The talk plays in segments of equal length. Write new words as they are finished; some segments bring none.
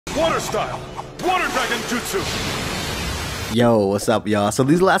Water style. Water dragon jutsu. Yo, what's up, y'all? So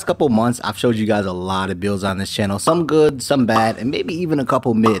these last couple months I've showed you guys a lot of builds on this channel, some good, some bad, and maybe even a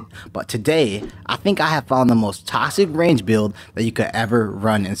couple mid. But today I think I have found the most toxic range build that you could ever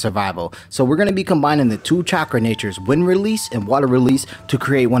run in survival. So we're going to be combining the two chakra natures, wind release and water release, to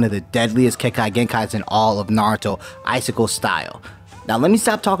create one of the deadliest Kekai Genkais in all of Naruto, icicle style. Now let me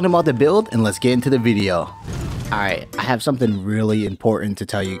stop talking about the build and let's get into the video. Alright, I have something really important to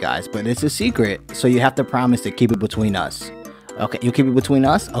tell you guys, but it's a secret, so you have to promise to keep it between us. Okay, you keep it between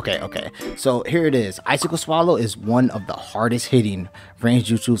us? Okay. So here it is. Icicle Swallow is one of the hardest hitting range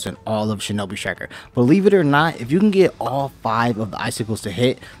jutsus in all of Shinobi Striker. Believe it or not, if you can get all 5 of the icicles to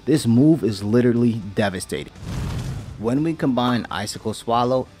hit, this move is literally devastating. When we combine Icicle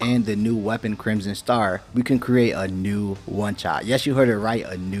Swallow and the new weapon Crimson Star, we can create a new one-shot. Yes, you heard it right,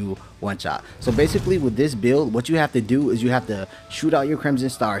 a new one-shot. So basically with this build, what you have to do is you have to shoot out your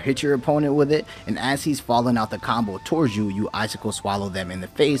Crimson Star, hit your opponent with it, and as he's falling out the combo towards you, you Icicle Swallow them in the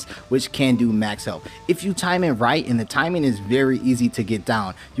face, which can do max health. If you time it right, and the timing is very easy to get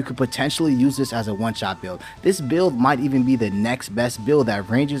down, you could potentially use this as a one-shot build. This build might even be the next best build that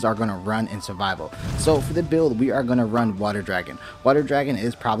rangers are going to run in survival. So for the build, we are going to run Water Dragon. Water Dragon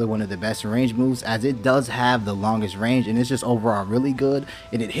is probably one of the best range moves, as it does have the longest range, and it's just overall really good,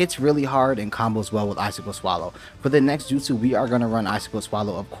 and it hits really hard and combos well with Icicle Swallow. For the next jutsu, we are going to run Icicle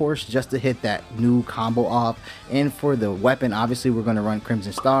Swallow, of course, just to hit that new combo off. And for the weapon, obviously we're going to run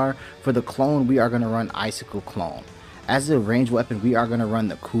Crimson Star. For the clone, we are going to run Icicle Clone. As a range weapon, we are going to run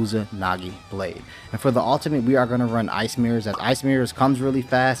the Kusanagi Blade. And for the ultimate, we are going to run Ice Mirrors, as Ice Mirrors comes really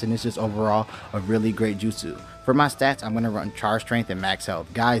fast and it's just overall a really great jutsu. For my stats, I'm going to run Charge Strength and Max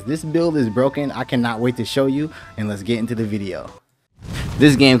Health. Guys, this build is broken. I cannot wait to show you, and let's get into the video.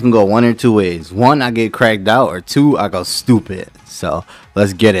 This game can go one or two ways. 1, I get cracked out, or 2, I go stupid. So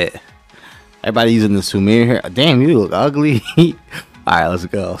let's get it. Everybody using the Sumir here. Damn, you look ugly. Alright, let's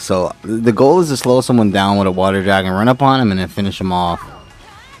go. So the goal is to slow someone down with a water dragon, run up on him, and then finish him off.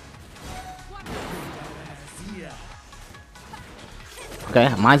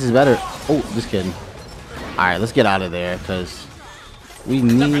 Okay, mine's is better. Oh, just kidding. Alright, let's get out of there, because we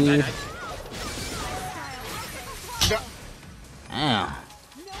need... Damn.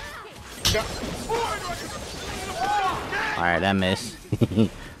 Alright, that missed.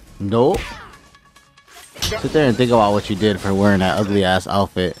 Nope. Sit there and think about what you did for wearing that ugly ass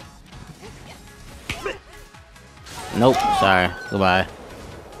outfit. Nope, sorry. Goodbye.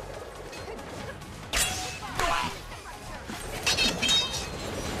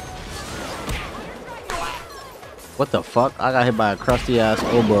 What the fuck? I got hit by a crusty ass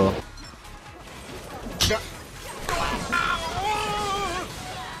oboe.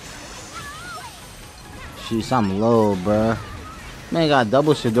 Jeez, I'm low, bruh. Man, got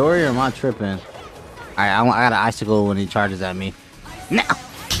double Shidori, or am I tripping? Alright, I got an icicle when he charges at me. Now!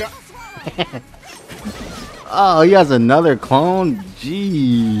 Oh, he has another clone?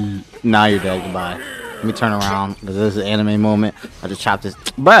 Gee. Nah, you're dead. Goodbye. Let me turn around, because this is an anime moment. I just chopped this.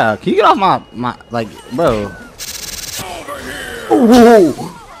 Bruh, can you get off my like, bro? Ooh.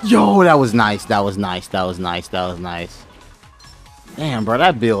 Yo, that was nice. That was nice. Damn, bro,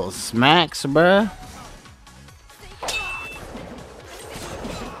 that build smacks, bruh.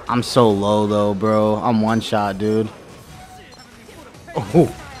 I'm so low though, bro. I'm one shot, dude.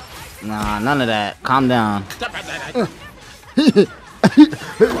 Oh, nah, none of that. Calm down.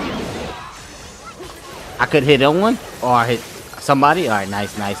 I could hit one, or I hit somebody. All right,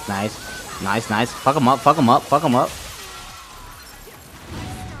 nice. Fuck him up.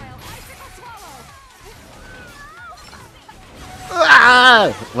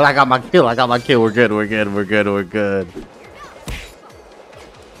 Ah! Well, I got my kill. We're good.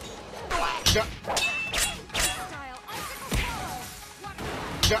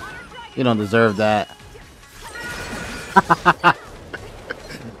 You don't deserve that.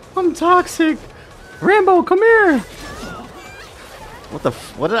 I'm toxic. Rambo, come here.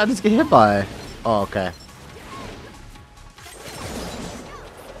 What did I just get hit by? Oh, okay.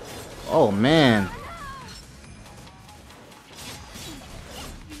 Oh, man.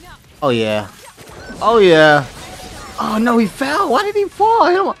 Oh, yeah. Oh, no, he fell. Why did he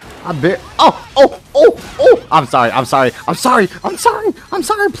fall? I bet. Oh! I'm sorry,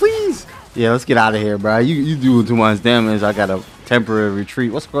 please. Yeah, let's get out of here, bro. You doing too much damage. I got a temporary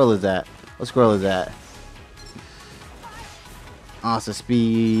retreat. What scroll is that? Oh, it's a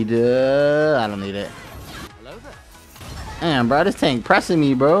speed. I don't need it. Damn, bro, this tank pressing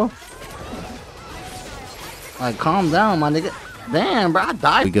me, bro. Like, calm down, my nigga. Damn, bro, I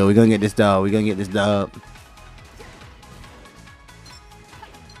died. We're gonna get this dub.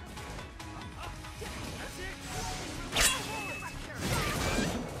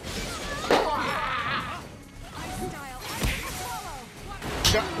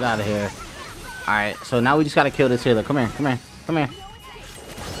 Get out of here. Alright, so now we just gotta kill this healer. Come here, come here, come here.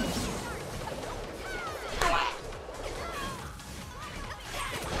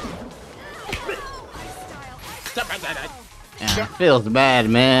 Yeah, feels bad,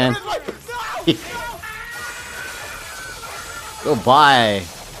 man. Goodbye.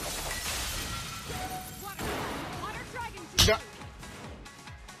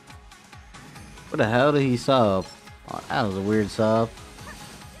 What the hell did he sub? Oh, that was a weird sub.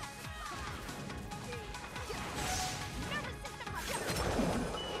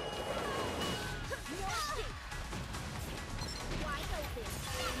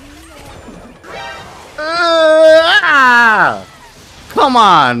 Come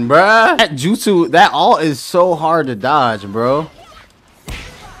on, bruh. That jutsu, that ult is so hard to dodge, bro.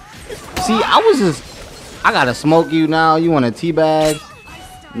 See, I gotta smoke you now. You want a teabag?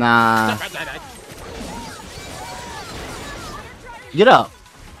 Nah. Get up.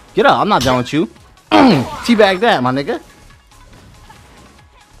 Get up. I'm not done with you. Teabag that, my nigga.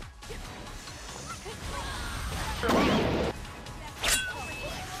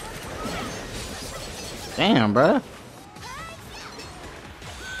 Damn, bruh.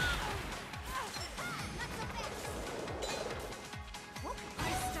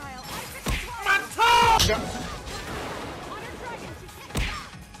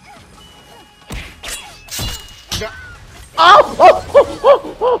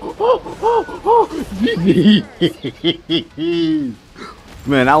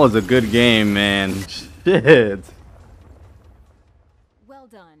 Man, that was a good game, man. Shit. Well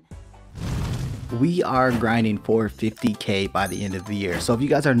done. We are grinding for 50K by the end of the year. So if you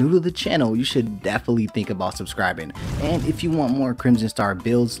guys are new to the channel, you should definitely think about subscribing. And if you want more Crimson Star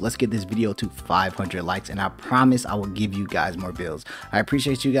builds, let's get this video to 500 likes. And I promise I will give you guys more builds. I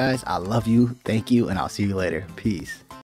appreciate you guys. I love you. Thank you. And I'll see you later. Peace.